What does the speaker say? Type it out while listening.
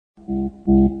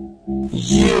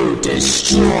You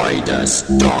destroyed us,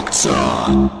 Doctor.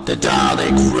 The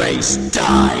Dalek race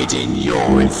died in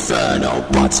your inferno,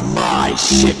 but my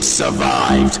ship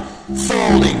survived,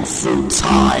 falling through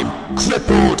time,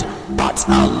 crippled but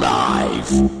alive.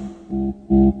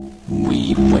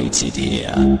 We waited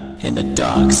here in the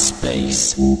dark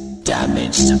space,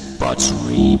 damaged but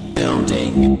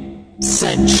rebuilding.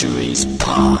 Centuries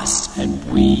passed and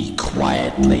we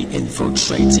quietly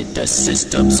infiltrated the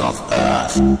systems of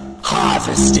Earth,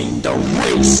 harvesting the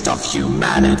waste of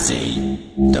humanity.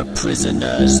 The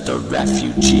prisoners, the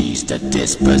refugees, the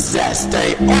dispossessed,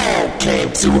 they all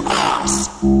came to us.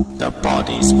 The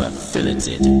bodies were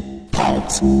filleted,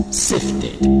 pulped,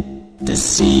 sifted. The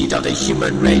seed of the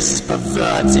human race is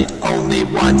perverted. Only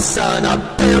one son,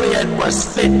 a billion,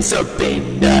 was fit to be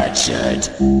nurtured.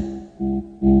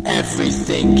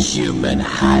 Everything human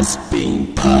has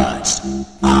been purged.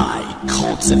 I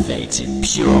cultivated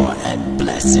pure and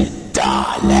blessed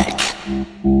Dalek.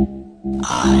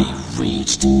 I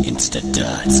reached into the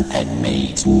dirt and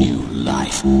made new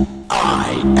life.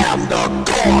 I am the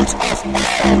god of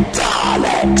all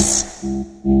Daleks.